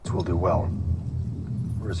Wizards will do well.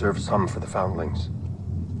 Reserve some for the Foundlings.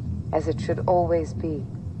 As it should always be.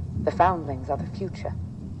 The Foundlings are the future.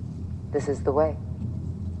 This is the way.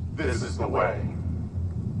 This is the way.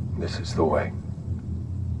 This is the way.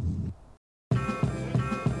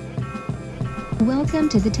 Welcome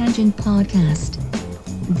to the Tangent Podcast.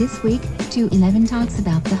 This week, 211 talks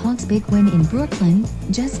about the Hawks' big win in Brooklyn,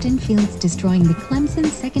 Justin Fields destroying the Clemson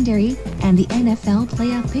secondary, and the NFL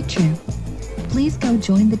playoff picture. Please go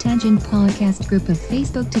join the Tangent Podcast group of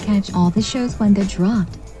Facebook to catch all the shows when they're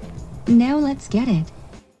dropped. Now let's get it.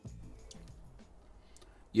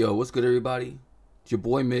 Yo, what's good, everybody? It's your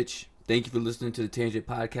boy Mitch. Thank you for listening to the Tangent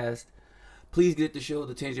Podcast. Please get the show,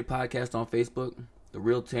 the Tangent Podcast, on Facebook, The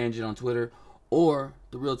Real Tangent on Twitter, or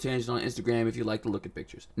The Real Tangent on Instagram if you like to look at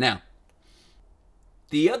pictures. Now,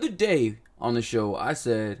 the other day on the show, I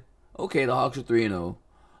said, okay, the Hawks are 3-0.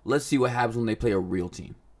 Let's see what happens when they play a real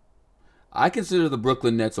team. I consider the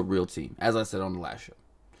Brooklyn Nets a real team, as I said on the last show.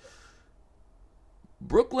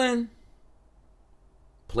 Brooklyn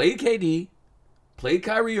played KD, played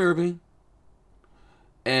Kyrie Irving,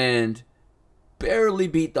 and barely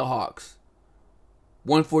beat the Hawks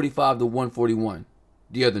 145-141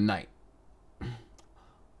 the other night.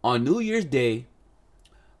 On New Year's Day,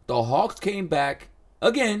 the Hawks came back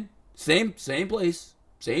again, same place,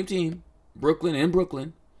 same team,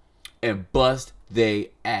 Brooklyn, and bust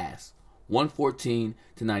they ass,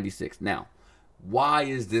 114-96. Now, why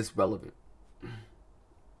is this relevant?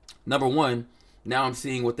 Number one, now I'm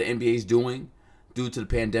seeing what the NBA is doing due to the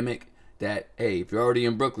pandemic. That, hey, if you're already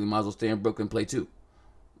in Brooklyn, you might as well stay in Brooklyn and play too.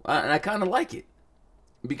 And I kind of like it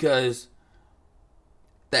because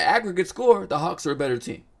the aggregate score, the Hawks are a better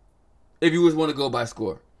team. If you just want to go by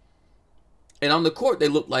score. And on the court, they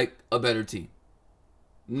look like a better team.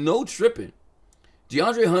 No tripping.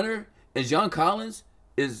 DeAndre Hunter and John Collins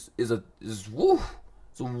is a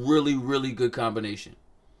really, really good combination.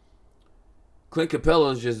 Clint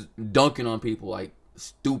Capella is just dunking on people like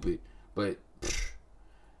stupid. But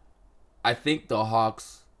I think the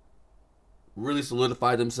Hawks really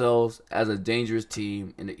solidified themselves as a dangerous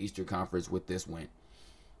team in the Eastern Conference with this win.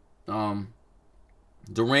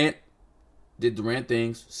 Durant did Durant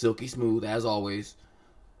things, silky smooth as always.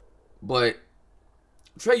 But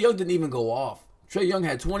Trae Young didn't even go off. Trae Young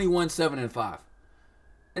had 21, 7, and 5.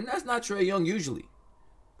 And that's not Trae Young usually.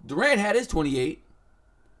 Durant had his 28,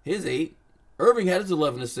 his 8. Irving had his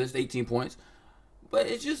 11 assists, 18 points. But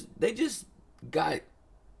they just got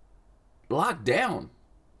locked down.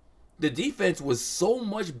 The defense was so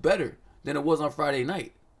much better than it was on Friday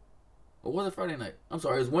night. Or was it Friday night? I'm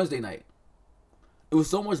sorry, it was Wednesday night. It was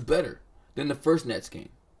so much better than the first Nets game.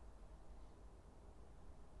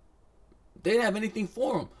 They didn't have anything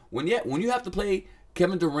for them. When you have to play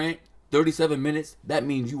Kevin Durant 37 minutes, that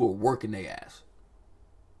means you were working their ass.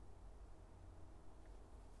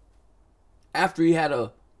 After he had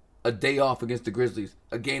a day off against the Grizzlies,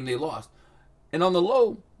 a game they lost. And on the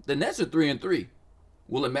low, the Nets are 3-3.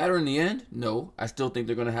 Will it matter in the end? No. I still think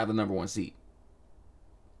they're going to have the number 1 seed.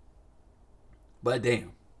 But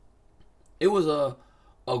damn. It was a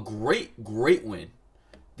great win.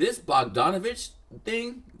 This Bogdanovich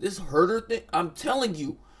thing, this Herter thing, I'm telling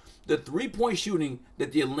you, the 3-point shooting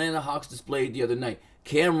that the Atlanta Hawks displayed the other night,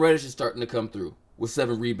 Cam Reddish is starting to come through with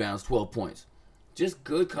 7 rebounds, 12 points. Just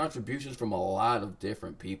good contributions from a lot of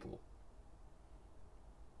different people.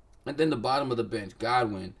 And then the bottom of the bench,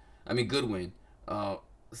 Goodwin,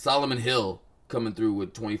 Solomon Hill coming through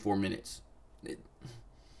with 24 minutes.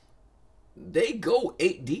 They go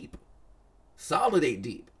 8 deep. Solid 8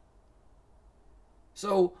 deep.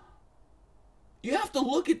 So, you have to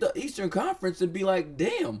look at the Eastern Conference and be like,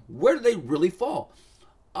 damn, where do they really fall?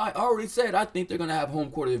 I already said I think they're going to have home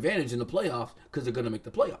court advantage in the playoffs because they're going to make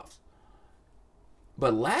the playoffs.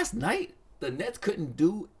 But last night, the Nets couldn't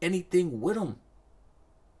do anything with them.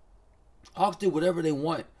 Hawks did whatever they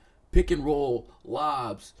want. Pick and roll,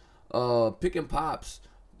 lobs, pick and pops.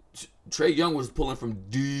 Trae Young was pulling from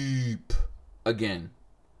deep again.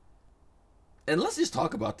 And let's just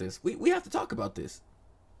talk about this. We have to talk about this.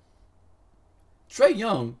 Trae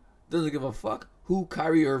Young doesn't give a fuck who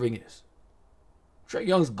Kyrie Irving is. Trae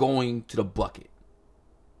Young's going to the bucket.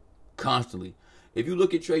 Constantly. If you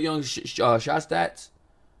look at Trae Young's shot stats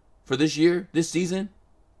for this year, this season,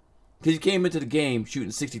 because he came into the game shooting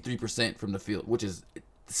 63% from the field, which is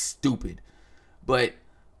stupid. But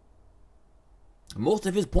most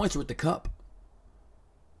of his points are at the cup.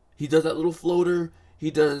 He does that little floater.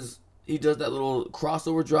 He does that little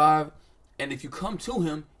crossover drive. And if you come to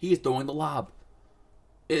him, he is throwing the lob.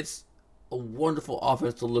 It's a wonderful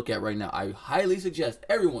offense to look at right now. I highly suggest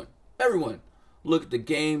everyone, look at the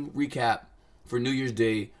game recap for New Year's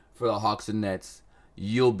Day for the Hawks and Nets,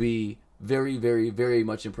 you'll be very, very, very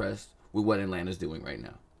much impressed with what Atlanta's doing right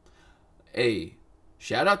now. Hey,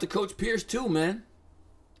 shout out to Coach Pierce too, man.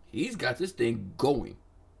 He's got this thing going.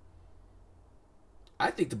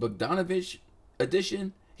 I think the Bogdanovich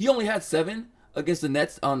addition, he only had 7 against the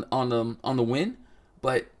Nets on the win,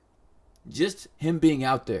 but just him being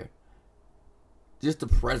out there, just the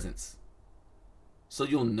presence. So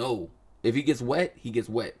you'll know if he gets wet, he gets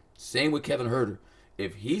wet. Same with Kevin Huerter.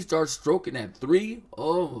 If he starts stroking at 3,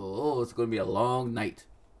 it's going to be a long night.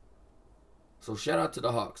 So shout out to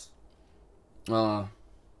the Hawks. And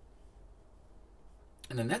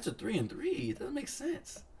the Nets are 3-3. It doesn't make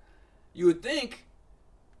sense. You would think,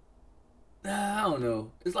 I don't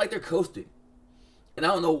know. It's like they're coasting, and I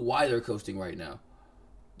don't know why they're coasting right now.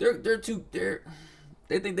 They think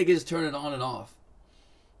they can just turn it on and off.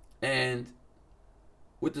 And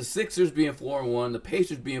with the Sixers being 4-1, the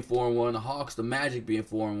Pacers being 4-1, the Hawks, the Magic being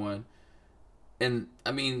 4-1, and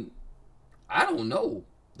I mean, I don't know.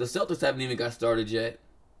 The Celtics haven't even got started yet.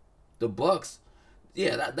 The Bucks,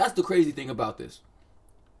 yeah, that's the crazy thing about this.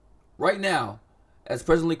 Right now, as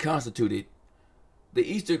presently constituted, the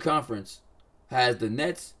Eastern Conference has the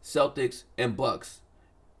Nets, Celtics, and Bucks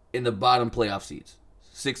in the bottom playoff seeds,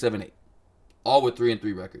 6, 7, 8, all with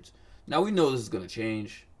 3-3 records. Now we know this is going to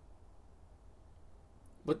change,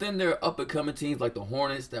 but then there are up and coming teams like the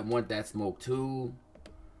Hornets that want that smoke too.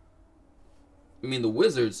 I mean, the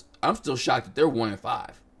Wizards, I'm still shocked that they're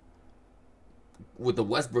 1-5 with the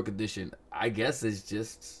Westbrook addition. I guess it's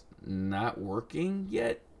just not working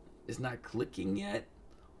yet. It's not clicking yet.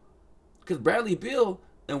 Because Bradley Beal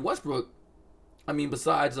and Westbrook, I mean,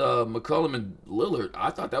 besides McCollum and Lillard,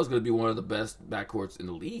 I thought that was going to be one of the best backcourts in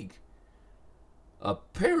the league.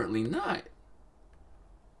 Apparently not.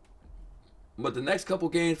 But the next couple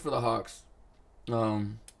games for the Hawks,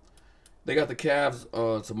 they got the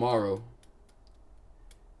Cavs tomorrow.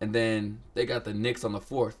 And then they got the Knicks on the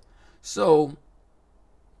 4th. So,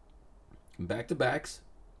 back-to-backs.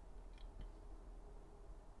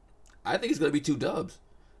 I think it's going to be 2 dubs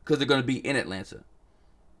because they're going to be in Atlanta.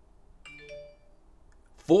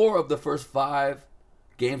 4 of the first 5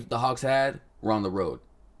 games that the Hawks had were on the road.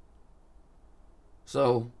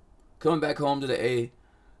 So, coming back home to the A,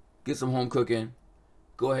 get some home cooking,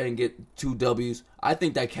 go ahead and get 2 W's. I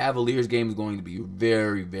think that Cavaliers game is going to be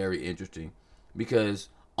very, very interesting because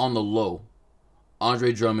on the low,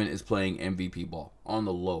 Andre Drummond is playing MVP ball on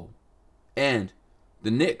the low. And the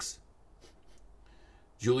Knicks,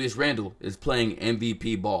 Julius Randle is playing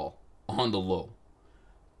MVP ball on the low.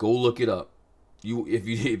 Go look it up. If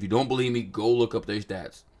you don't believe me, go look up their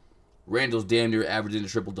stats. Randle's damn near averaging a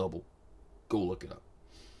triple-double. Go look it up.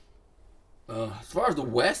 As far as the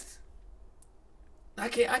West, I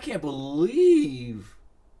can't believe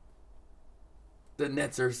the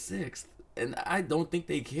Nets are 6th. And I don't think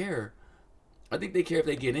they care. I think they care if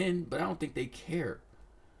they get in, but I don't think they care.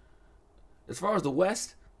 As far as the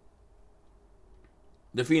West,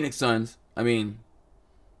 the Phoenix Suns, I mean,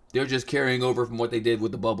 they're just carrying over from what they did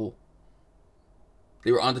with the bubble.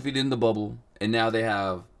 They were undefeated in the bubble, and now they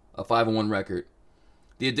have a 5-1 record.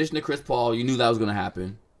 The addition of Chris Paul, you knew that was going to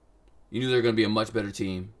happen. You knew they were going to be a much better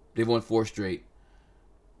team. They've won 4 straight.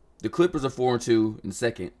 The Clippers are 4-2 in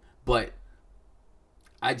second, but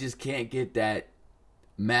I just can't get that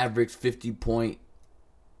Mavericks 50-point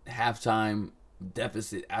halftime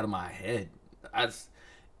deficit out of my head.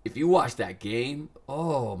 If you watch that game,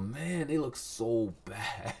 oh man, they look so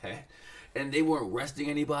bad. And they weren't resting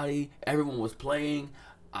anybody. Everyone was playing.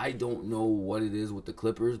 I don't know what it is with the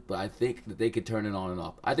Clippers, but I think that they could turn it on and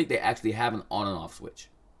off. I think they actually have an on and off switch.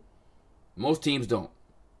 Most teams don't.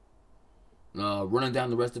 Running down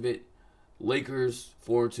the rest of it, Lakers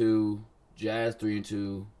 4-2, Jazz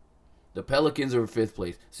 3-2. The Pelicans are in 5th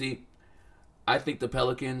place. See, I think the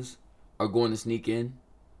Pelicans are going to sneak in,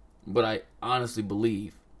 but I honestly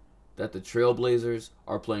believe that the Trailblazers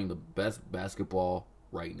are playing the best basketball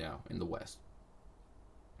right now in the West.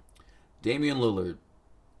 Damian Lillard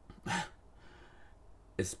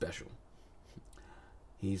is special.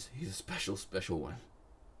 He's a special one.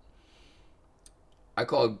 I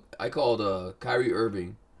called Kyrie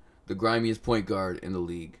Irving the grimiest point guard in the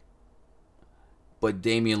league. But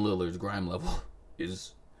Damian Lillard's grime level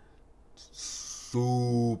is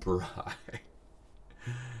super high.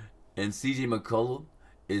 And CJ McCollum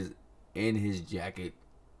is in his jacket.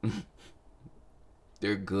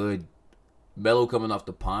 They're good. Melo coming off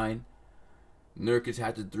the pine. Nurkic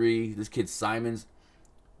had the 3. This kid Simons.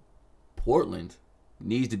 Portland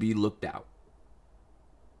needs to be looked out.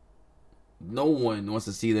 No one wants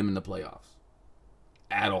to see them in the playoffs.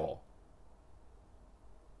 At all.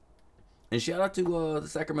 And shout out to the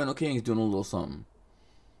Sacramento Kings doing a little something.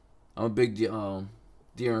 I'm a big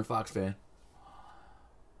De'Aaron Fox fan.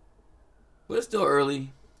 But it's still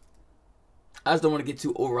early. I just don't want to get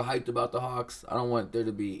too overhyped about the Hawks. I don't want there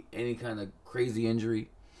to be any kind of crazy injury.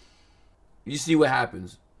 You see what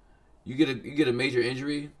happens. You get a major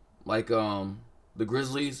injury like the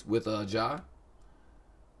Grizzlies with Ja.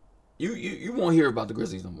 You won't hear about the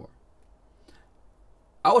Grizzlies no more.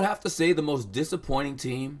 I would have to say the most disappointing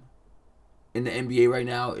team in the NBA right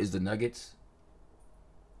now is the Nuggets.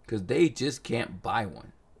 Because they just can't buy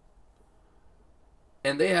one.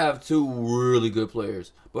 And they have two really good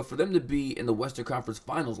players. But for them to be in the Western Conference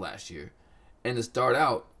Finals last year and to start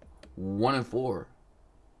out 1-4,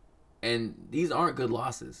 and these aren't good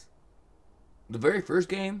losses. The very first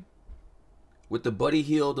game with the Buddy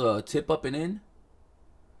Hield tip up and in,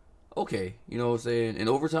 okay, you know what I'm saying? In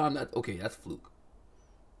overtime, that's fluke.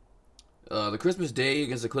 The Christmas Day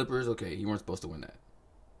against the Clippers, okay, you weren't supposed to win that.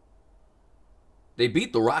 They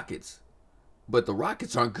beat the Rockets, but the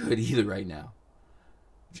Rockets aren't good either right now.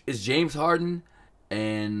 It's James Harden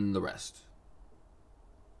and the rest.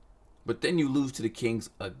 But then you lose to the Kings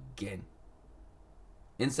again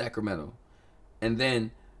in Sacramento, and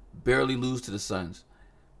then barely lose to the Suns.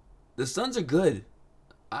 The Suns are good.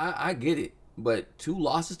 I get it, but 2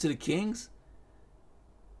 losses to the Kings?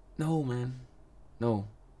 No, man. No.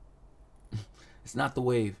 It's not the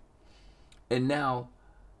wave. And now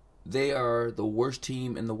they are the worst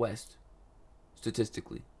team in the West,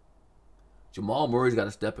 statistically. Jamal Murray's got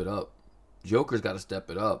to step it up. Joker's got to step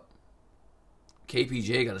it up.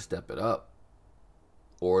 KPJ got to step it up.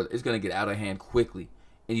 Or it's going to get out of hand quickly.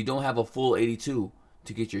 And you don't have a full 82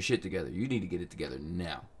 to get your shit together. You need to get it together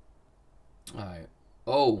now. All right.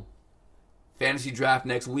 Oh, fantasy draft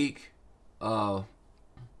next week. All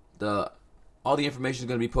the information is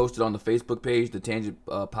going to be posted on the Facebook page, the Tangent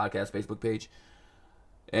Podcast Facebook page.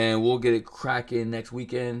 And we'll get it cracking next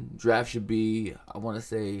weekend. Draft should be, I want to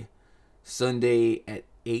say, Sunday at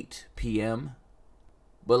 8 p.m.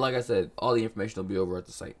 But like I said, all the information will be over at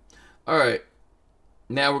the site. All right.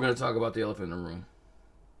 Now we're going to talk about the elephant in the room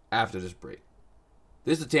after this break.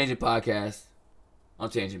 This is the Tangent Podcast on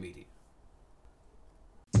Tangent Media.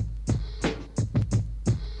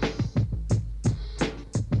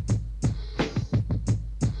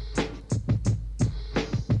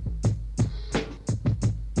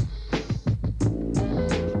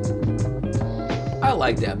 I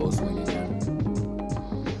like Dabo Swinney,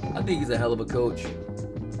 man. I think he's a hell of a coach.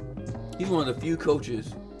 He's one of the few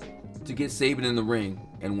coaches to get Saban in the ring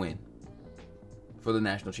and win for the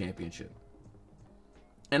national championship.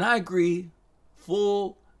 And I agree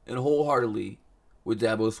full and wholeheartedly with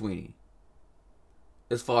Dabo Swinney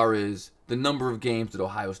as far as the number of games that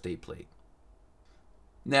Ohio State played.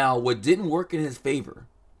 Now, what didn't work in his favor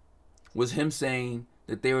was him saying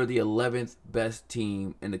that they were the 11th best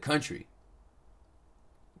team in the country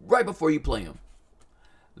right before you play them.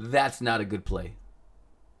 That's not a good play.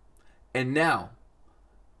 And now,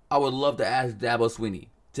 I would love to ask Dabo Swinney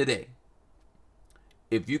today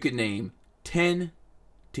if you could name 10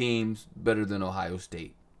 teams better than Ohio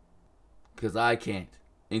State. Because I can't,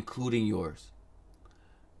 including yours.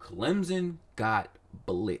 Clemson got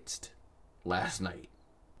blitzed last night.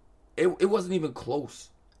 It wasn't even close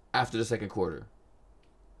after the second quarter.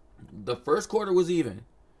 The first quarter was even.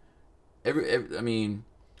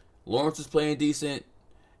 Lawrence was playing decent.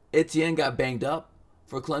 Etienne got banged up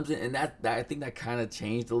for Clemson, and that I think that kind of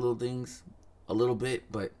changed the little things a little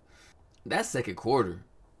bit. But that second quarter,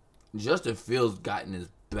 Justin Fields got in his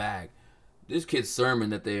bag. This kid Sermon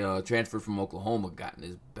that they transferred from Oklahoma got in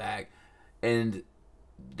his bag, and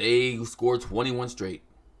they scored 21 straight.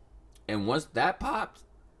 And once that popped,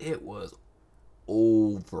 it was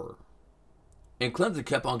over. And Clemson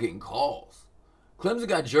kept on getting calls. Clemson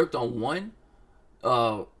got jerked on one.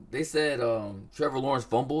 They said Trevor Lawrence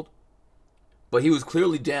fumbled, but he was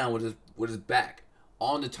clearly down with his back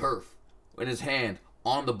on the turf, and his hand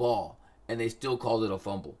on the ball, and they still called it a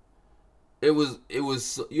fumble. It was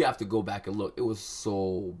you have to go back and look. It was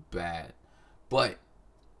so bad. But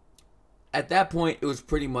at that point, it was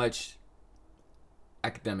pretty much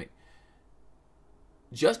academic.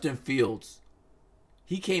 Justin Fields,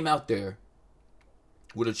 he came out there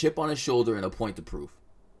with a chip on his shoulder and a point to prove.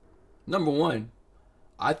 Number one,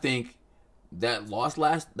 I think that loss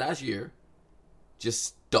last year just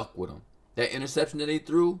stuck with him. That interception that they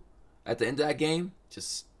threw at the end of that game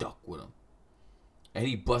just stuck with him. And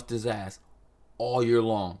he busted his ass all year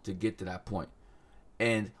long to get to that point.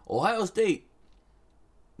 And Ohio State,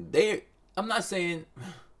 I'm not saying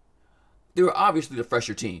they were obviously the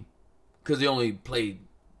fresher team because they only played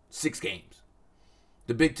 6 games.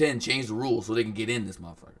 the Big Ten changed the rules so they can get in this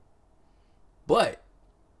motherfucker. But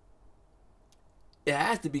it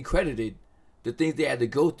has to be credited the things they had to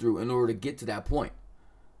go through in order to get to that point.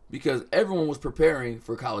 Because everyone was preparing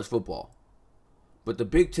for college football. But the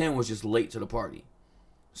Big Ten was just late to the party.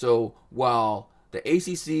 So while the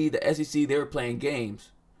ACC, the SEC, they were playing games,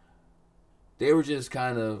 they were just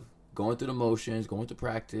kind of going through the motions, going to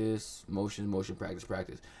practice, motion,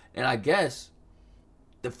 practice. And I guess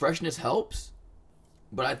the freshness helps.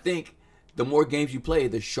 But I think the more games you play,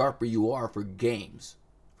 the sharper you are for games,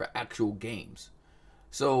 for actual games.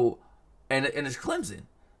 So, and it's Clemson.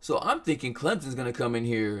 So I'm thinking Clemson's going to come in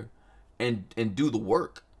here and do the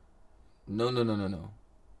work. No.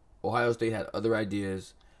 Ohio State had other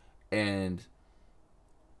ideas. And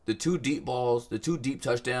the two deep balls, the two deep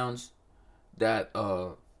touchdowns that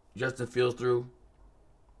Justin Fields threw,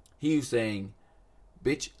 he was saying,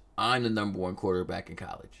 bitch, I'm the number one quarterback in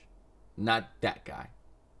college. Not that guy.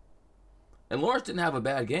 And Lawrence didn't have a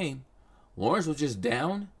bad game. Lawrence was just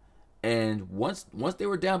down. And once they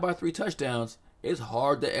were down by 3 touchdowns, it's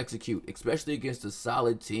hard to execute, especially against a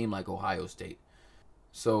solid team like Ohio State.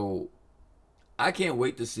 So I can't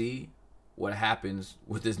wait to see what happens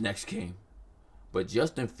with this next game. But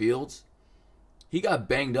Justin Fields, he got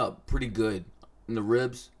banged up pretty good in the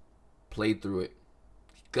ribs, played through it,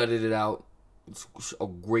 gutted it out. It's a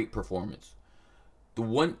great performance.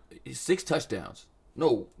 6 touchdowns.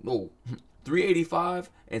 No. 385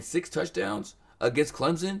 and 6 touchdowns against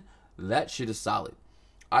Clemson. That shit is solid.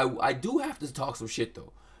 I do have to talk some shit,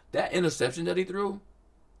 though. That interception that he threw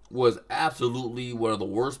was absolutely one of the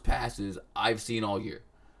worst passes I've seen all year.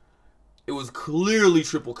 It was clearly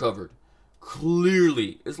triple covered.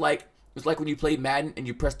 Clearly. It's like when you play Madden and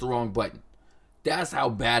you press the wrong button. That's how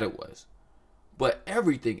bad it was. But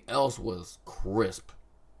everything else was crisp.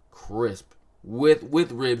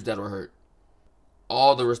 With ribs that were hurt.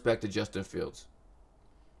 All the respect to Justin Fields.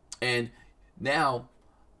 And now,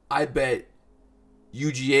 I bet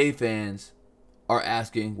UGA fans are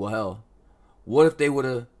asking, well, hell, what if they would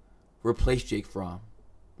have replaced Jake Fromm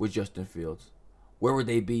with Justin Fields? Where would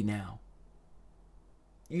they be now?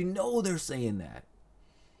 You know they're saying that.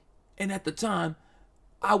 And at the time,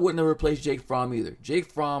 I wouldn't have replaced Jake Fromm either. Jake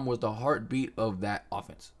Fromm was the heartbeat of that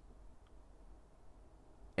offense.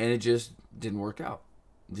 And it just didn't work out.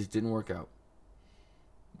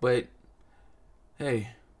 But, hey,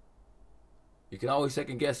 you can always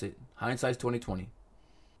second guess it. Hindsight's 20/20.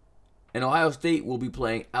 And Ohio State will be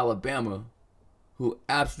playing Alabama, who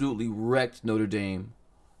absolutely wrecked Notre Dame.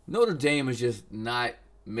 Notre Dame is just not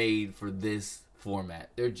made for this format.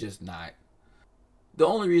 They're just not. The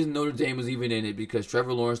only reason Notre Dame was even in it because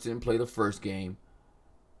Trevor Lawrence didn't play the first game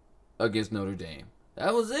against Notre Dame.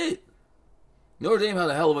 That was it. Notre Dame had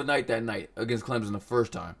a hell of a night that night against Clemson the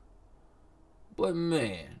first time. But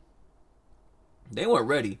man, they weren't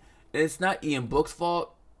ready. And it's not Ian Book's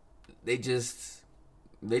fault. They just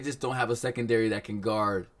don't have a secondary that can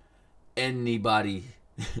guard anybody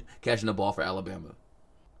catching the ball for Alabama.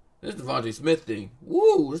 This Devontae Smith thing.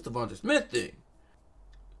 Woo, this Devontae Smith thing.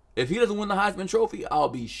 If he doesn't win the Heisman Trophy, I'll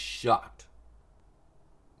be shocked.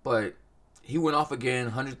 But he went off again,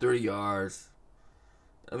 130 yards.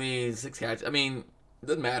 6 catches. It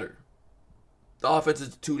doesn't matter. The offense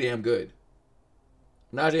is too damn good.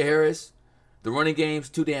 Najee Harris, the running game's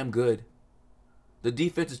too damn good. The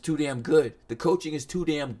defense is too damn good. The coaching is too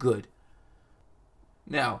damn good.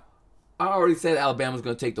 Now, I already said Alabama's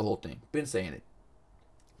going to take the whole thing. Been saying it.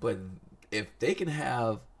 But if they can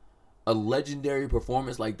have a legendary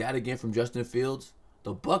performance like that again from Justin Fields,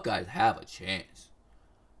 the Buckeyes have a chance.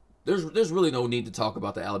 There's really no need to talk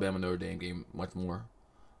about the Alabama-Notre Dame game much more.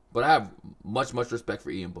 But I have much respect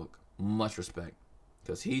for Ian Book. Much respect.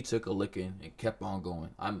 Because he took a licking and kept on going.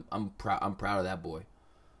 I'm proud of that boy.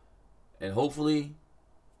 And hopefully,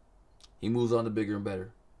 he moves on to bigger and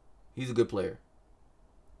better. He's a good player.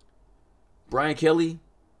 Brian Kelly,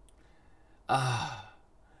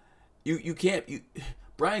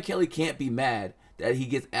 Brian Kelly can't be mad that he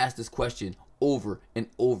gets asked this question over and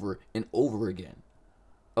over and over again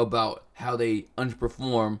about how they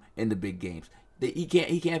underperform in the big games. He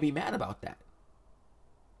can't be mad about that.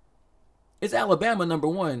 It's Alabama number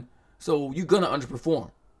 1, so you're gonna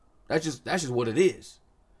underperform. That's just what it is.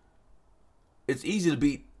 It's easy to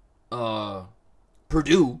beat Purdue.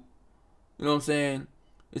 You know what I'm saying?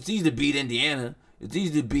 It's easy to beat Indiana. It's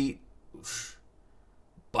easy to beat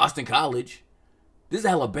Boston College. This is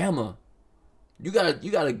Alabama. You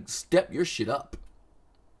gotta step your shit up.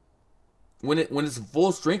 When it's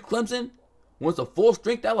full strength Clemson, when it's a full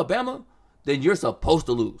strength Alabama, then you're supposed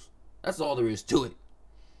to lose. That's all there is to it.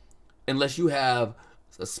 Unless you have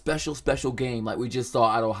a special game like we just saw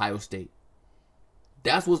out of Ohio State.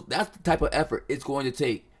 That's the type of effort it's going to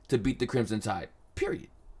take to beat the Crimson Tide. Period.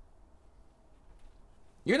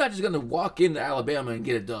 You're not just going to walk into Alabama and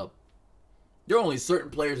get a dub. There are only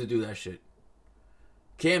certain players that do that shit.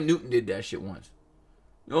 Cam Newton did that shit once.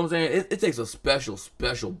 You know what I'm saying? It takes a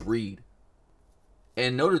special breed.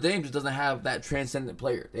 And Notre Dame just doesn't have that transcendent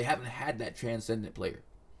player. They haven't had that transcendent player.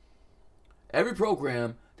 Every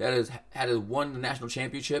program that has won the national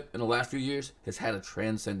championship in the last few years has had a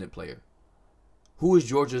transcendent player. Who is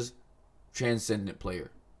Georgia's transcendent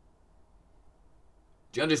player?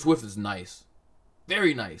 DeAndre Swift is nice.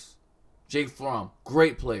 Very nice. Jake Fromm,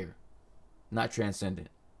 great player. Not transcendent.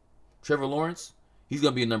 Trevor Lawrence, he's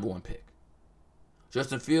going to be a number 1 pick.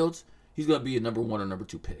 Justin Fields, he's going to be a number 1 or number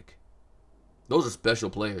 2 pick. Those are special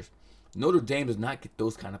players. Notre Dame does not get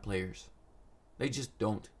those kind of players. They just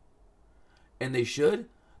don't. And they should.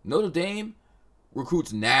 Notre Dame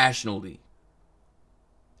recruits nationally.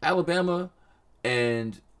 Alabama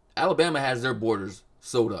has their borders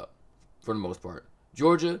sewed up for the most part.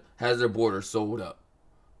 Georgia has their borders sewed up.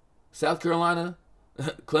 South Carolina,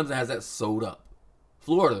 Clemson has that sewed up.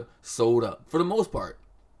 Florida, sewed up for the most part.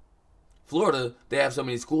 Florida, they have so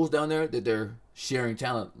many schools down there that they're sharing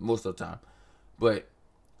talent most of the time. But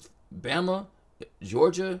Bama,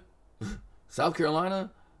 Georgia, South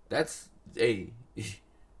Carolina, that's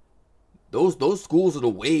those schools are the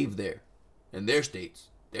wave there in their states.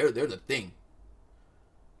 They're the thing.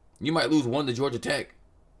 You might lose one to Georgia Tech.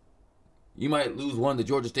 You might lose one to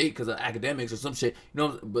Georgia State because of academics or some shit.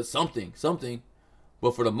 But something.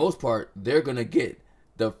 But for the most part, they're gonna get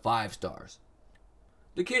the 5 stars.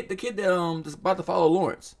 The kid that's about to follow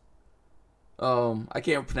Lawrence. I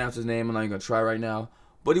can't pronounce his name. I'm not even gonna try right now.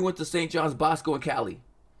 But he went to St. John's Bosco in Cali.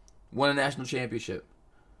 Won a national championship.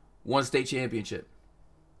 Won a state championship.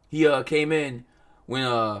 He came in when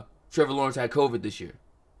Trevor Lawrence had COVID this year.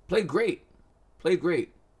 Played great.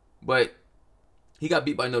 But he got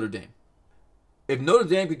beat by Notre Dame. If Notre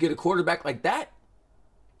Dame could get a quarterback like that,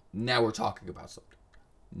 now we're talking about something.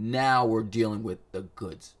 Now we're dealing with the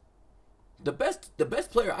goods. The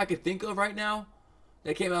best player I could think of right now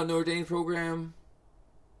that came out of Notre Dame's program,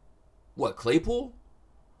 what, Claypool?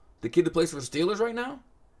 The kid that plays for the Steelers right now?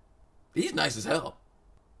 He's nice as hell.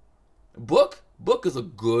 Book is a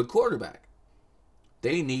good quarterback.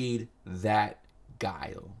 They need that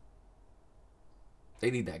guy, though.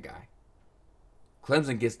 They need that guy.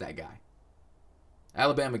 Clemson gets that guy.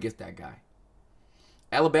 Alabama gets that guy.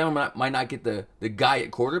 Alabama might not get the guy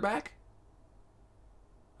at quarterback,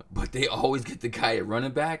 but they always get the guy at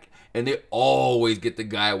running back, and they always get the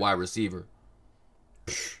guy at wide receiver.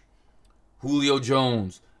 Julio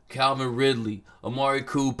Jones, Calvin Ridley, Amari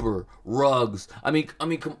Cooper, Ruggs. I mean,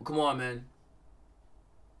 come on, man.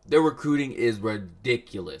 Their recruiting is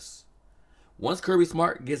ridiculous. Once Kirby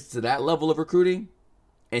Smart gets to that level of recruiting,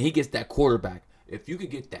 and he gets that quarterback, if you could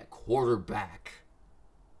get that quarterback,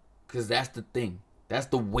 because that's the thing. That's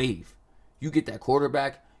the wave. You get that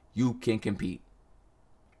quarterback, you can compete.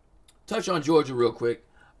 Touch on Georgia real quick.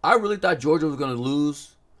 I really thought Georgia was going to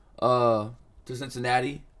lose to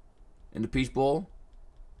Cincinnati in the Peach Bowl.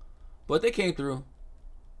 But they came through.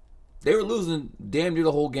 They were losing damn near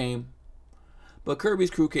the whole game. But Kirby's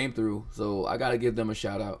crew came through, so I got to give them a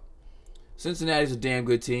shout out. Cincinnati's a damn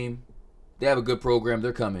good team. They have a good program.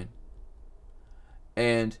 They're coming.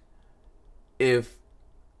 And if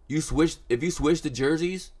you switch the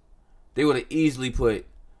jerseys, they would have easily put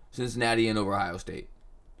Cincinnati in over Ohio State.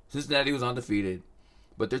 Cincinnati was undefeated,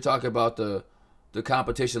 but they're talking about the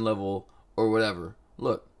competition level or whatever.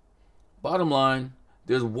 Look, bottom line,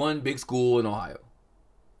 there's one big school in Ohio.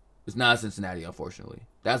 It's not Cincinnati, unfortunately.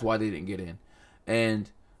 That's why they didn't get in. And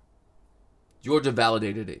Georgia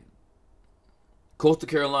validated it. Coastal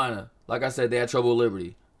Carolina, like I said, they had trouble with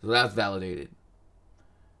Liberty, so that's validated.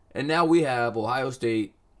 And now we have Ohio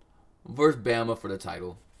State versus Bama for the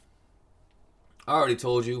title. I already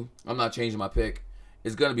told you, I'm not changing my pick.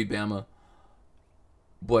 It's going to be Bama.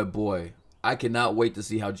 But boy, I cannot wait to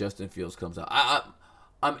see how Justin Fields comes out.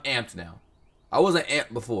 I'm amped now. I wasn't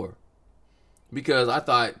amped before because I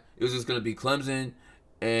thought it was just going to be Clemson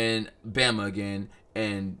and Bama again,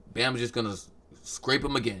 and Bama's just going to scrape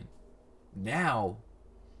them again. Now,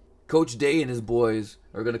 Coach Day and his boys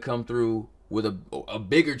are going to come through with a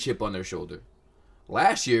bigger chip on their shoulder.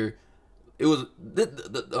 Last year, it was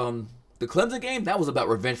the Clemson game. That was about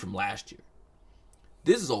revenge from last year.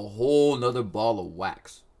 This is a whole nother ball of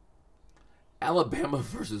wax. Alabama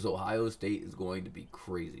versus Ohio State is going to be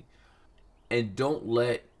crazy. And don't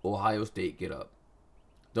let Ohio State get up.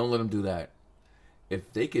 Don't let them do that.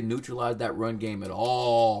 If they can neutralize that run game at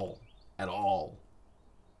all,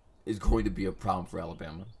 is going to be a problem for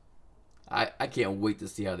Alabama. I can't wait to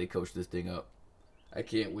see how they coach this thing up. I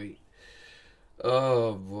can't wait.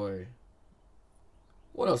 Oh, boy.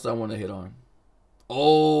 What else I want to hit on?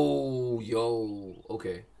 Oh, yo.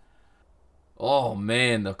 Okay. Oh,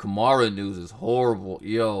 man. The Kamara news is horrible.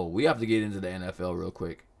 Yo, we have to get into the NFL real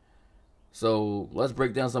quick. So, let's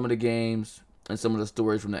break down some of the games and some of the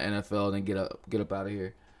stories from the NFL and then get up out of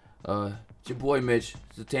here. It's your boy Mitch.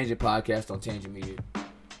 It's the Tangent Podcast on Tangent Media.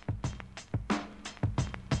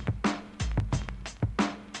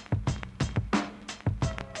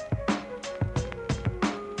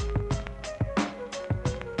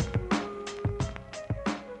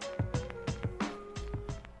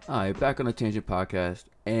 Alright, back on the Tangent Podcast,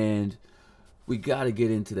 and we got to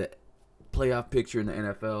get into the playoff picture in the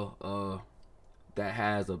NFL that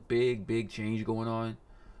has a big change going on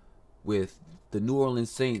with the New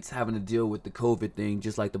Orleans Saints having to deal with the COVID thing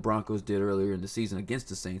just like the Broncos did earlier in the season against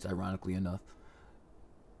the Saints, ironically enough.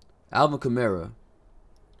 Alvin Kamara,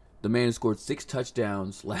 the man who scored 6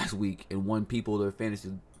 touchdowns last week and won people their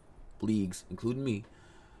fantasy leagues, including me,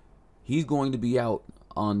 he's going to be out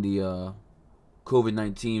on the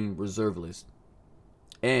COVID-19 reserve list,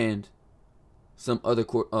 and some other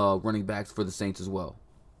running backs for the Saints as well.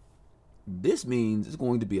 This means it's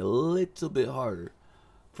going to be a little bit harder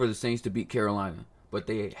for the Saints to beat Carolina, but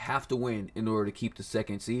they have to win in order to keep the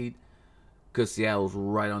 2nd seed because Seattle's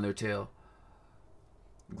right on their tail.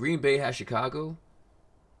 Green Bay has Chicago.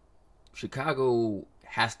 Chicago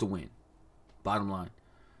has to win. Bottom line.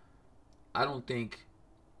 I don't think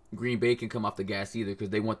Green Bay can come off the gas either because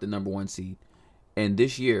they want the number 1 seed. And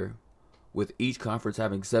this year, with each conference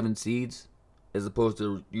having 7 seeds, as opposed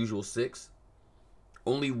to the usual 6,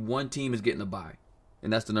 only one team is getting a bye,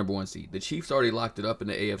 and that's the number 1 seed. The Chiefs already locked it up in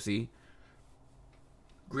the AFC.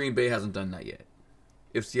 Green Bay hasn't done that yet.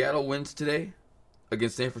 If Seattle wins today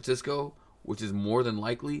against San Francisco, which is more than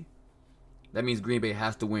likely, that means Green Bay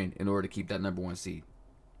has to win in order to keep that number 1 seed.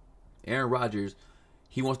 Aaron Rodgers,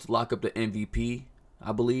 he wants to lock up the MVP,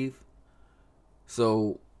 I believe.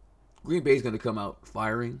 So Green Bay is going to come out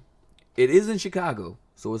firing. It is in Chicago,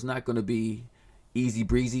 so it's not going to be easy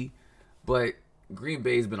breezy. But Green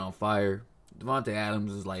Bay's been on fire. Devontae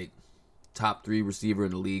Adams is like top 3 receiver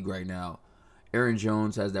in the league right now. Aaron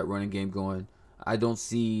Jones has that running game going. I don't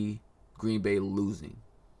see Green Bay losing.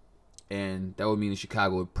 And that would mean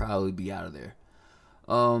Chicago would probably be out of there.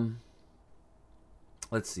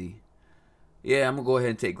 Let's see. Yeah, I'm going to go ahead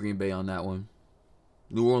and take Green Bay on that one.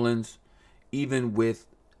 New Orleans, even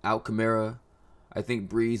without Kamara, I think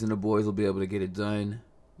Breeze and the boys will be able to get it done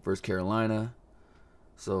versus Carolina.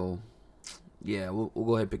 So, yeah, we'll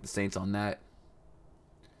go ahead and pick the Saints on that.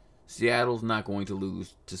 Seattle's not going to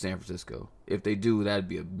lose to San Francisco. If they do, that'd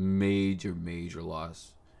be a major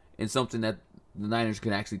loss. And something that the Niners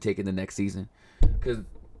can actually take in the next season. Because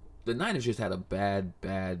the Niners just had a bad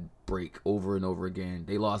break over and over again.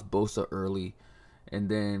 They lost Bosa early. And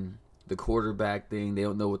then the quarterback thing, they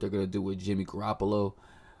don't know what they're going to do with Jimmy Garoppolo.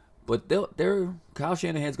 But Kyle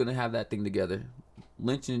Shanahan's going to have that thing together.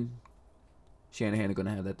 Lynch and Shanahan are going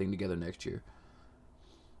to have that thing together next year.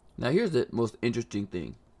 Now, here's the most interesting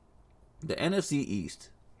thing. The NFC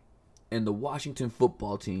East and the Washington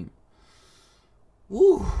football team,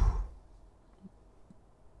 woo,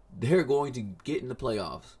 they're going to get in the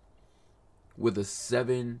playoffs with a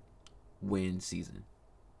 7-win season.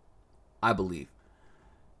 I believe.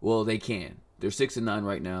 Well, they can. They're 6-9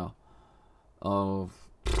 right now.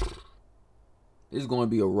 This is going to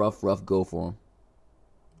be a rough go for them.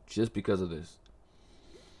 Just because of this.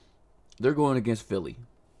 They're going against Philly.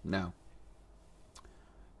 Now,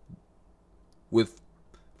 with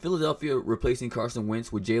Philadelphia replacing Carson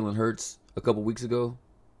Wentz with Jalen Hurts a couple weeks ago,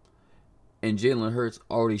 and Jalen Hurts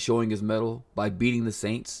already showing his mettle by beating the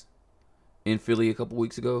Saints in Philly a couple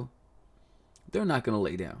weeks ago, they're not going to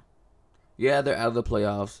lay down. Yeah, they're out of the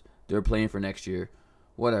playoffs. They're playing for next year.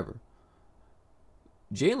 Whatever.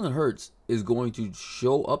 Jalen Hurts is going to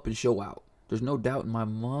show up and show out. There's no doubt in my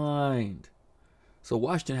mind. So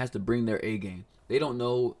Washington has to bring their A game. They don't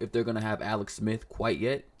know if they're going to have Alex Smith quite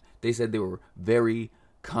yet. They said they were very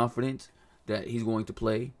confident that he's going to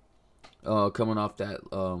play coming off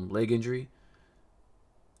that leg injury.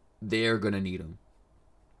 They're going to need him.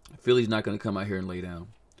 Philly's not going to come out here and lay down.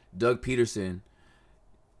 Doug Peterson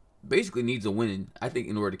basically needs a win, I think,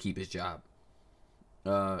 in order to keep his job.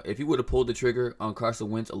 If he would have pulled the trigger on Carson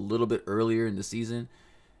Wentz a little bit earlier in the season,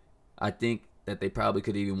 I think that they probably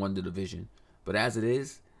could have even won the division. But as it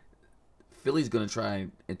is, Philly's going to try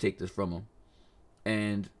and take this from him.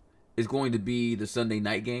 And it's going to be the Sunday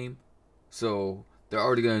night game, so they're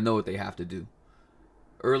already going to know what they have to do.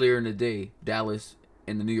 Earlier in the day, Dallas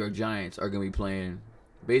and the New York Giants are going to be playing.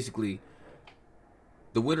 Basically,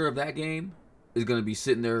 the winner of that game is going to be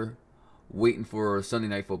sitting there waiting for Sunday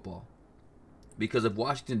Night Football. Because if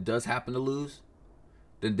Washington does happen to lose,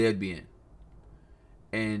 then they'd be in.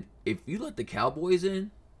 And if you let the Cowboys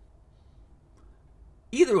in,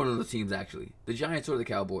 either one of those teams actually, the Giants or the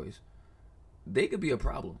Cowboys, they could be a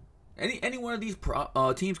problem. Any one of these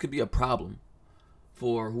teams could be a problem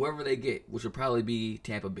for whoever they get, which would probably be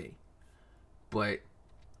Tampa Bay. But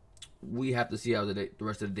we have to see how the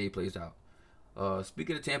rest of the day plays out.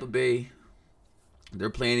 Speaking of Tampa Bay, they're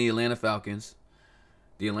playing the Atlanta Falcons.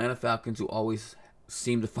 The Atlanta Falcons, who always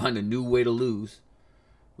seem to find a new way to lose.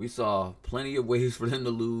 We saw plenty of ways for them to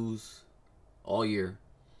lose all year.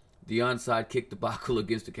 The onside kick debacle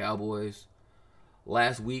against the Cowboys.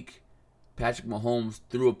 Last week, Patrick Mahomes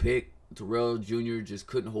threw a pick. Terrell Jr. just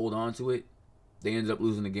couldn't hold on to it. They ended up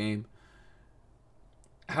losing the game.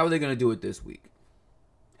 How are they going to do it this week?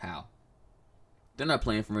 How? They're not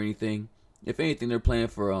playing for anything. If anything, they're playing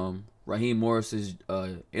for Raheem Morris's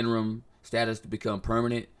interim status to become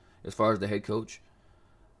permanent as far as the head coach.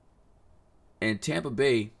 And Tampa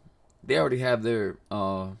Bay, they already have their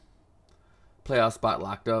playoff spot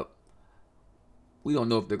locked up. We don't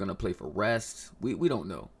know if they're going to play for rest. We don't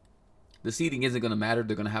know. The seeding isn't going to matter.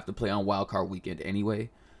 They're going to have to play on wild card weekend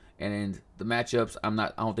anyway. And the matchups, I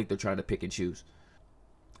don't think they're trying to pick and choose.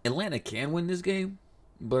 Atlanta can win this game,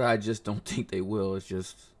 but I just don't think they will. It's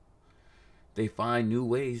just they find new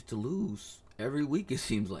ways to lose every week, it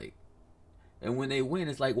seems like. And when they win,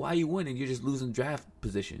 it's like, why are you winning? You're just losing draft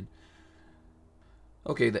position.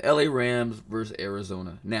 Okay, the LA Rams versus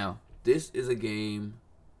Arizona. Now, this is a game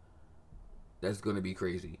that's going to be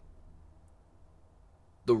crazy.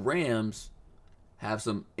 The Rams have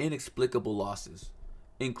some inexplicable losses,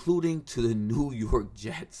 including to the New York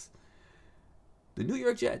Jets. The New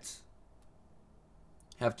York Jets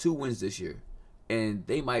have 2 wins this year, and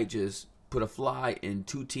they might just put a fly in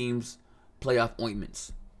 2 teams' playoff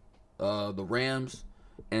ointments. The Rams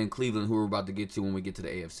and Cleveland, who we're about to get to when we get to the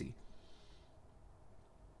AFC.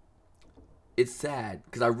 It's sad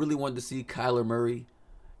because I really wanted to see Kyler Murray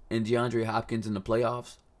and DeAndre Hopkins in the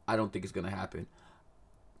playoffs. I don't think it's going to happen.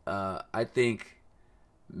 I think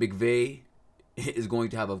McVay is going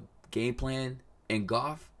to have a game plan, and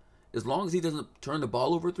Goff, as long as he doesn't turn the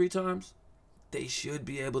ball over 3 times, they should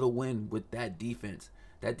be able to win with that defense.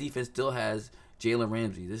 That defense still has Jalen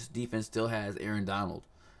Ramsey. This defense still has Aaron Donald.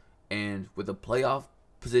 And with a playoff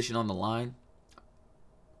position on the line,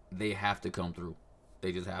 they have to come through.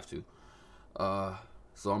 They just have to.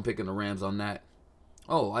 So I'm picking the Rams on that.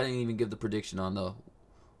 Oh, I didn't even give the prediction on the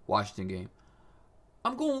Washington game.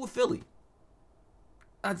 I'm going with Philly.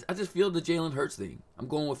 I just feel the Jalen Hurts thing. I'm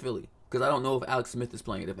going with Philly because I don't know if Alex Smith is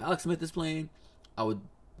playing. If Alex Smith is playing, I would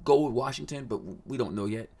go with Washington, but we don't know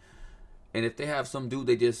yet. And if they have some dude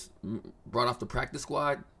they just brought off the practice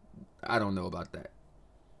squad, I don't know about that.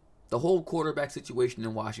 The whole quarterback situation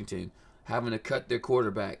in Washington, having to cut their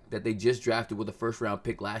quarterback that they just drafted with a first-round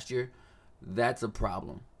pick last year, that's a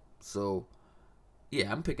problem. So, yeah,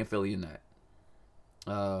 I'm picking Philly in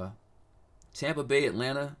that. Tampa Bay,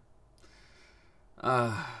 Atlanta,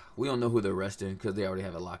 we don't know who they're resting because they already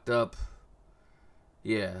have it locked up.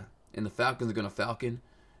 Yeah, and the Falcons are going to Falcon,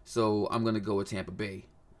 so I'm going to go with Tampa Bay.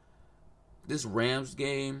 This Rams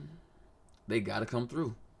game, they got to come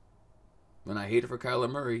through. And I hate it for Kyler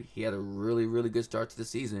Murray. He had a really, really good start to the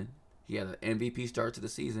season. He had an MVP start to the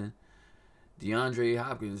season. DeAndre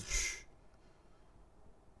Hopkins,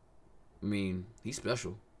 I mean, he's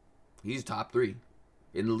special. He's top 3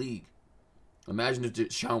 in the league. Imagine if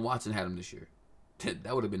Deshaun Watson had him this year.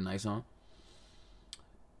 That would have been nice, huh?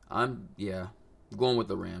 I'm going with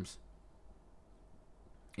the Rams.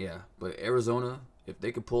 Yeah, but Arizona, if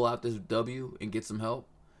they could pull out this W and get some help,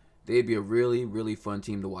 they'd be a really, really fun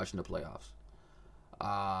team to watch in the playoffs.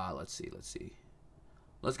 Let's see.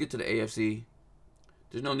 Let's get to the AFC.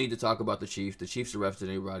 There's no need to talk about the Chiefs. The Chiefs are refs to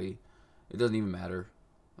anybody. It doesn't even matter.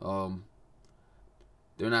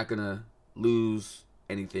 They're not going to lose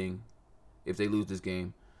anything if they lose this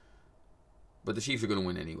game. But the Chiefs are going to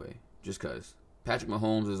win anyway, just because. Patrick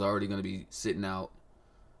Mahomes is already going to be sitting out.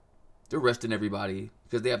 They're resting everybody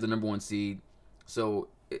because they have the number 1 seed. So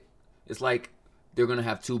it's like they're going to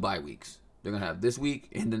have 2 bye weeks. They're going to have this week,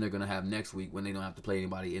 and then they're going to have next week when they don't have to play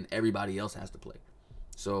anybody, and everybody else has to play.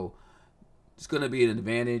 So it's going to be an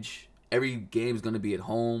advantage. Every game is going to be at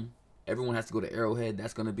home. Everyone has to go to Arrowhead.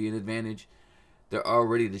 That's going to be an advantage. They're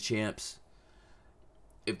already the champs.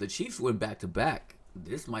 If the Chiefs win back-to-back,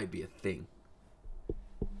 this might be a thing.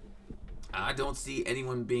 I don't see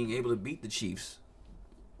anyone being able to beat the Chiefs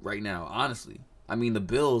right now, honestly. I mean, the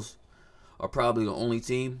Bills are probably the only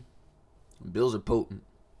team. Bills are potent.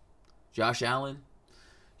 Josh Allen,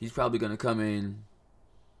 he's probably going to come in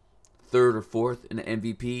third or fourth in the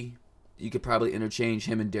MVP. You could probably interchange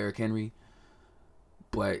him and Derrick Henry.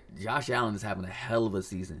 But Josh Allen is having a hell of a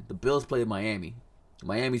season. The Bills play Miami.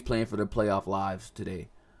 Miami's playing for their playoff lives today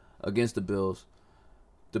against the Bills.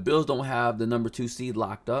 The Bills don't have the number 2 seed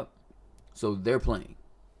locked up, so they're playing.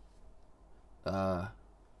 And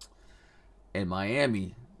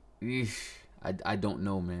Miami, I don't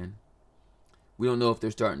know, man. We don't know if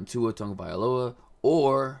they're starting Tua Tagovailoa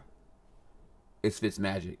or it's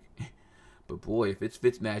Fitzmagic. But boy, if it's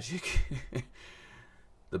Fitzmagic,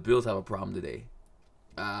 the Bills have a problem today.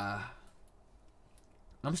 I'm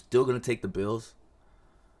still going to take the Bills.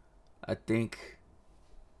 I think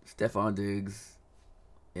Stephon Diggs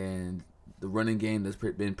and the running game that's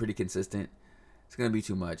been pretty consistent, it's going to be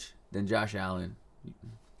too much. Then Josh Allen,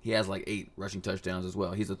 he has like 8 rushing touchdowns as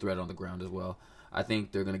well. He's a threat on the ground as well. I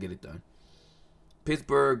think they're going to get it done.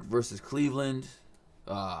 Pittsburgh versus Cleveland.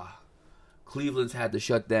 Cleveland's had to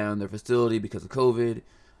shut down their facility because of COVID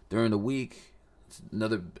during the week. It's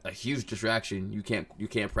a huge distraction. You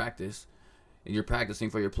can't practice, and you're practicing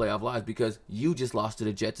for your playoff lives because you just lost to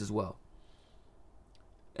the Jets as well.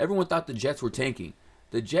 Everyone thought the Jets were tanking.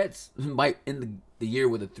 The Jets might end the year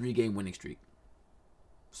with a 3-game winning streak.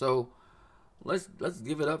 So let's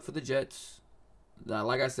give it up for the Jets.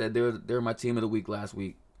 Like I said, they're my team of the week last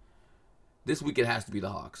week. This week it has to be the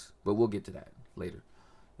Hawks, but we'll get to that later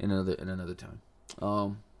in another time.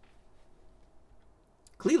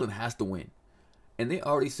 Cleveland has to win, and they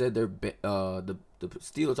already said the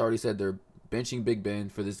Steelers already said they're benching Big Ben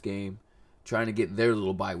for this game, trying to get their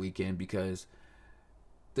little bye weekend because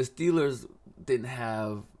the Steelers didn't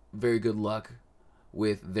have very good luck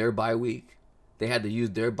with their bye week. They had to use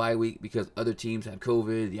their bye week because other teams had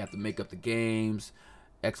COVID. You have to make up the games,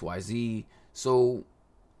 XYZ. So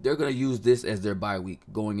they're going to use this as their bye week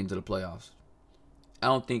going into the playoffs. I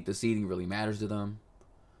don't think the seeding really matters to them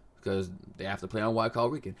because they have to play on wild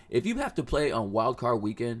card weekend. If you have to play on wild card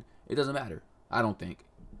weekend, it doesn't matter. I don't think.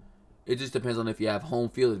 It just depends on if you have home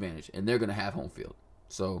field advantage, and they're going to have home field.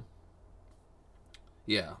 So,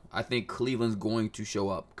 yeah, I think Cleveland's going to show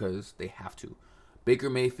up because they have to. Baker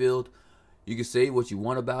Mayfield, you can say what you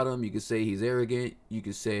want about him. You can say he's arrogant. You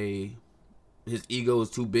can say his ego is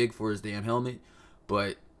too big for his damn helmet.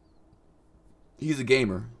 But he's a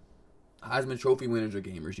gamer. Heisman Trophy winners are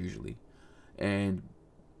gamers usually. And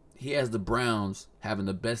he has the Browns having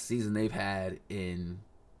the best season they've had in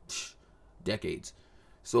decades.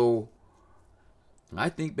 So I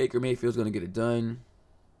think Baker Mayfield's going to get it done.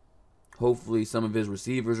 Hopefully some of his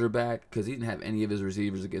receivers are back because he didn't have any of his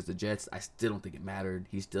receivers against the Jets. I still don't think it mattered.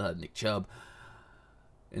 He still had Nick Chubb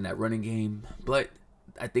in that running game. But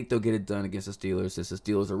I think they'll get it done against the Steelers since the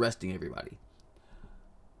Steelers are resting everybody.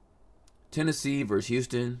 Tennessee versus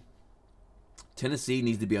Houston. Tennessee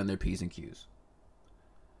needs to be on their P's and Q's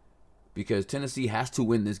because Tennessee has to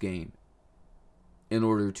win this game in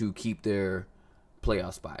order to keep their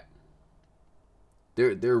playoff spot.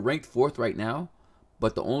 They're ranked 4th right now,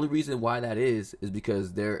 but the only reason why that is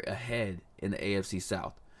because they're ahead in the AFC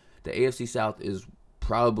South. The AFC South is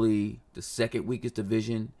probably the second weakest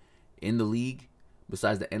division in the league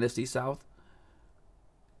besides the NFC South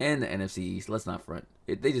and the NFC East. Let's not front.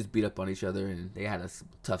 They just beat up on each other, and they had a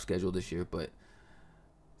tough schedule this year. But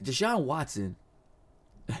Deshaun Watson,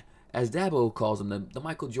 as Dabo calls him, the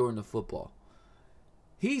Michael Jordan of football,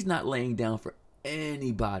 he's not laying down for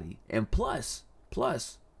anybody. And plus,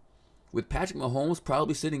 with Patrick Mahomes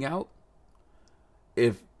probably sitting out,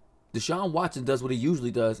 if Deshaun Watson does what he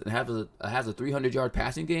usually does and has a 300-yard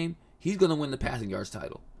passing game, he's going to win the passing yards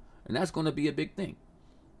title. And that's going to be a big thing.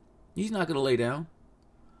 He's not going to lay down.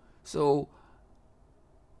 So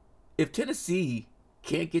if Tennessee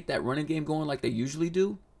can't get that running game going like they usually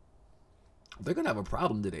do, they're going to have a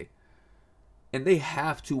problem today. And they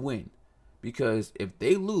have to win. Because if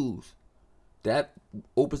they lose, that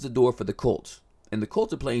opens the door for the Colts. And the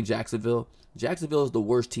Colts are playing Jacksonville. Jacksonville is the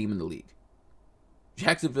worst team in the league.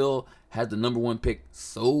 Jacksonville has the number 1 pick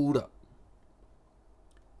sold up.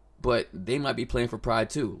 But they might be playing for pride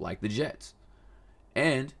too, like the Jets.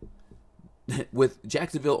 And with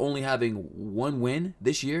Jacksonville only having 1 win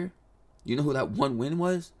this year, you know who that 1 win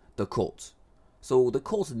was? The Colts. So the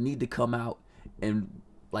Colts need to come out and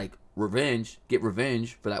get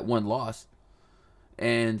revenge for that 1 loss.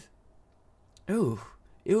 And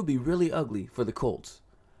it would be really ugly for the Colts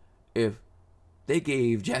if they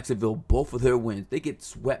gave Jacksonville both of their wins. They get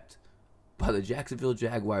swept by the Jacksonville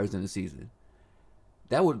Jaguars in the season.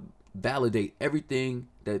 That would validate everything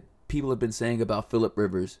that people have been saying about Phillip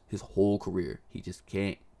Rivers his whole career. He just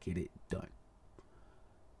can't get it done.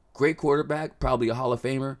 Great quarterback, probably a Hall of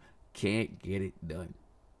Famer, can't get it done.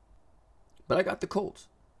 But I got the Colts.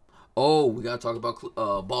 Oh, we got to talk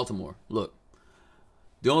about Baltimore. Look,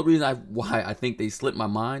 the only reason why I think they slipped my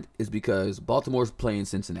mind is because Baltimore's playing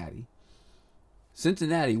Cincinnati.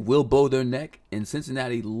 Cincinnati will bow their neck, and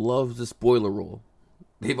Cincinnati loves the spoiler role.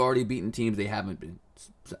 They've already beaten teams they haven't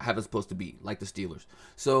supposed to beat, like the Steelers.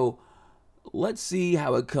 So let's see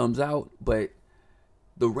how it comes out. But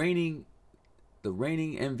the reigning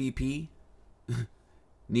MVP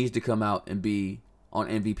needs to come out and be on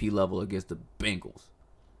MVP level against the Bengals.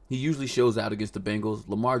 He usually shows out against the Bengals.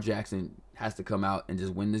 Lamar Jackson has to come out and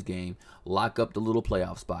just win this game, lock up the little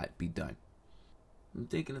playoff spot, be done. I'm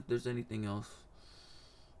thinking if there's anything else.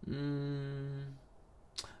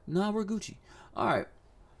 Nah, we're Gucci. All right.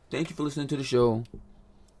 Thank you for listening to the show.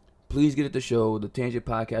 Please get at the show, the Tangent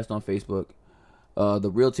Podcast on Facebook, the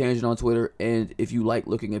Real Tangent on Twitter, and if you like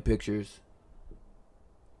looking at pictures,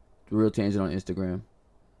 the Real Tangent on Instagram.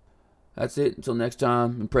 That's it. Until next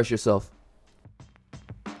time, impress yourself.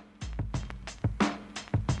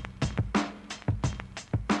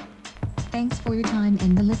 Thanks for your time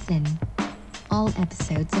and the listen. All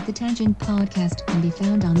episodes of the Tangent Podcast can be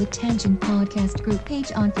found on the Tangent Podcast group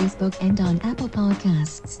page on Facebook and on Apple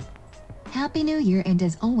Podcasts. Happy New Year, and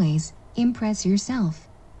as always, impress yourself.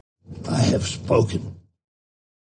 I have spoken.